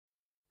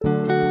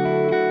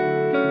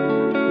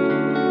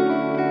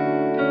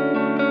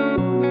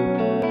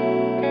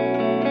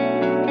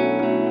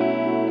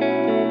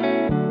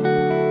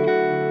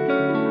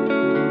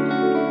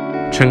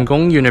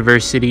Cheng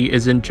University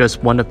isn't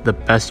just one of the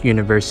best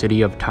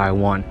universities of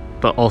Taiwan,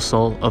 but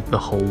also of the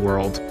whole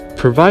world,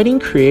 providing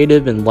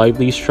creative and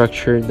lively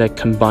structure that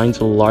combines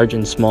large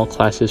and small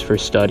classes for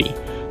study.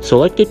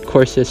 Selected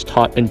courses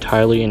taught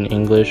entirely in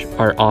English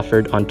are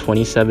offered on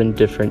 27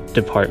 different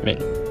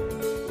departments.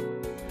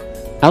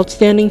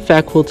 Outstanding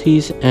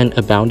faculties and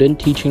abundant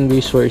teaching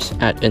resource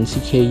at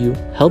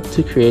NCKU help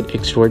to create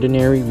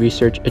extraordinary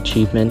research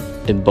achievement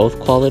in both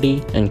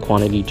quality and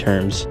quantity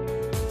terms.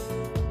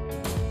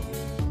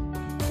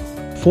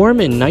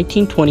 Formed in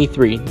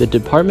 1923, the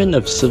Department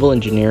of Civil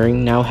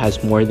Engineering now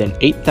has more than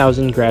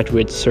 8,000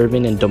 graduates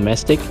serving in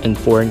domestic and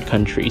foreign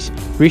countries,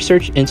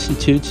 research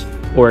institutes,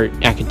 or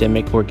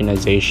academic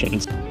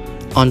organizations.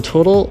 On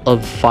total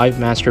of 5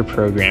 master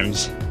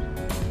programs: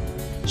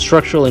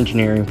 Structural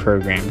Engineering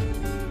Program,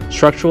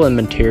 Structural and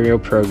Material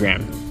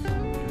Program,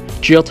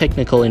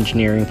 Geotechnical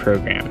Engineering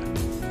Program,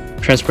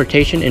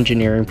 Transportation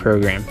Engineering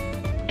Program,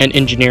 and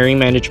Engineering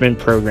Management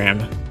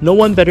Program. No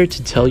one better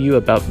to tell you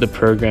about the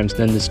programs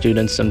than the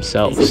students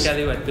themselves.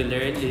 Basically, what we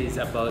learned is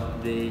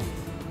about the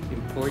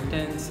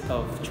importance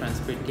of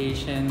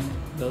transportation,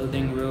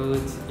 building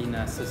roads in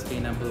a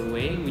sustainable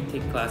way. We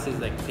take classes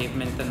like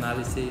pavement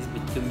analysis,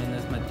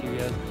 bituminous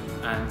material,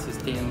 and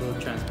sustainable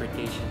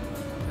transportation.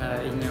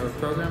 In our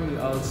program, we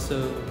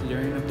also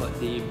learn about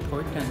the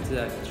importance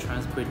that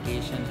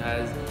transportation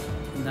has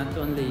not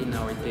only in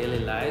our daily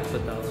lives,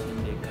 but also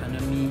in the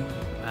economy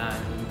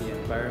and in the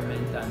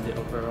environment and the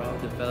overall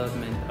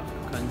development of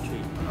the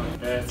country.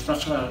 The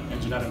structural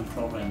engineering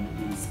program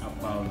is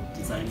about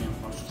designing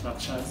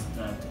structures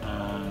that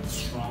are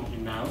strong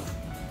enough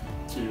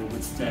to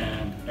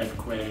withstand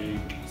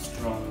earthquake,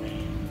 strong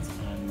winds,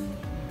 and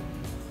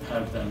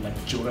have them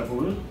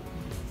durable.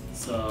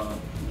 So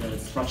the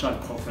structural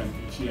program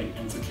here in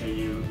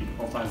NCKU, it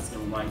offers a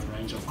wide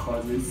range of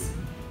courses.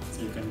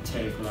 So you can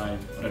take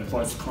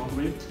reinforced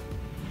concrete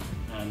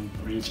and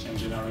bridge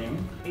engineering.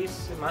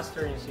 This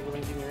Master in Civil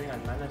Engineering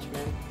and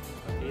Management,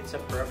 it's a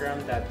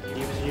program that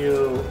gives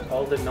you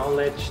all the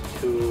knowledge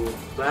to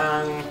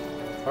plan,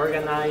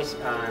 organize,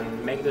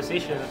 and make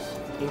decisions,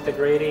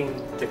 integrating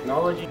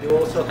technology. You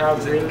also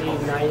have really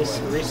nice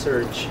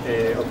research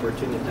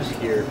opportunities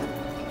here.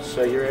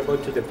 So you're able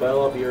to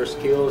develop your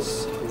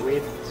skills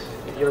with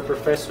your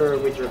professor,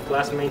 with your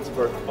classmates,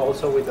 but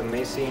also with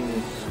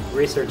amazing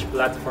research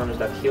platforms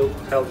that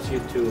helps you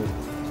to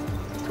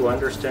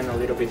understand a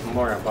little bit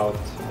more about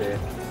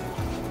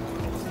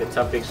the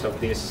topics of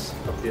this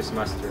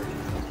master.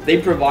 They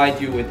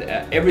provide you with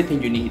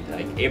everything you need,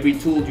 like every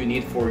tool you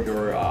need for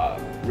your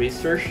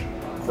research.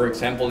 For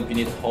example, if you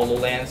need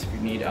HoloLens, if you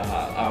need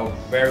a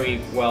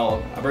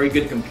very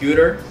good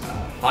computer,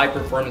 high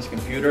performance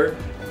computer,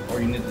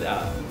 or you need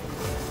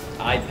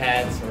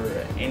iPads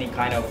or any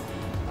kind of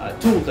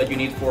tools that you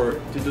need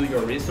to do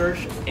your research,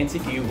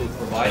 NCKU will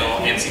provide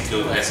it.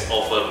 NCKU has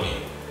offered me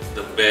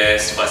the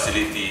best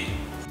facility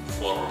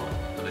for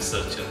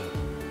researcher,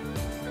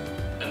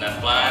 an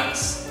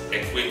advanced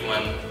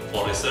equipment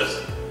for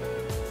research,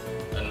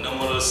 and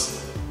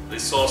numerous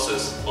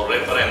resources for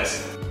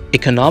reference.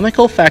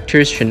 Economical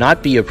factors should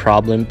not be a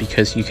problem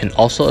because you can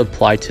also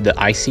apply to the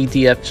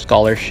ICDF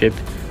scholarship,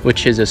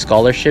 which is a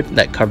scholarship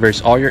that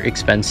covers all your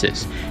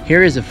expenses.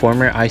 Here is a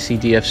former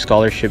ICDF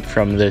scholarship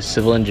from the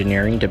Civil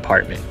Engineering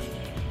Department.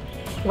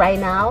 Right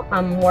now,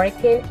 I'm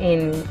working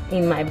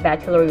in my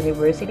bachelor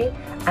university.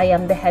 I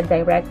am the head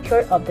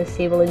director of the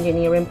Civil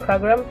Engineering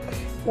program.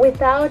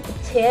 Without the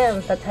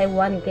chance that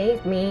Taiwan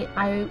gave me,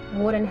 I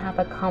wouldn't have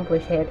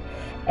accomplished it.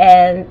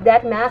 And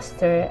that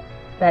master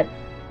that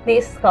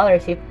this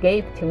scholarship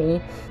gave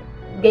me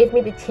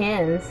the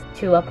chance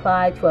to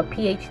apply to a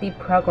PhD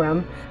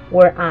program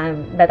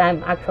that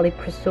I'm actually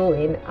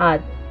pursuing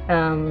at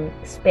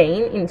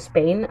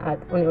Spain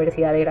at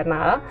Universidad de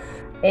Granada,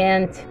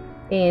 and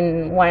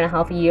in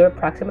 1.5 years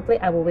approximately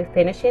I will be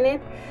finishing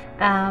it.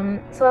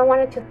 So I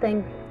wanted to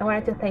thank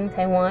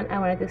Taiwan. I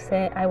wanted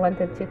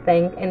to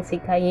thank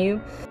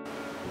NCKU.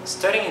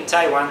 Studying in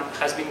Taiwan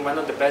has been one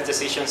of the best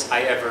decisions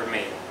I ever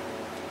made.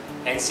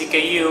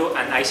 NCKU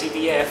and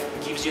ICDF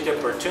gives you the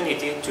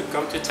opportunity to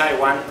come to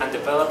Taiwan and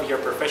develop your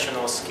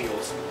professional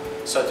skills.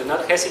 So do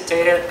not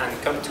hesitate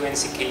and come to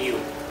NCKU.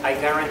 I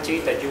guarantee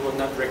that you will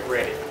not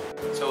regret it.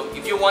 So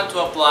if you want to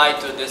apply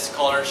to this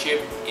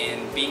scholarship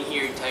and being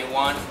here in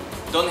Taiwan,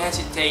 don't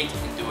hesitate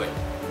and do it.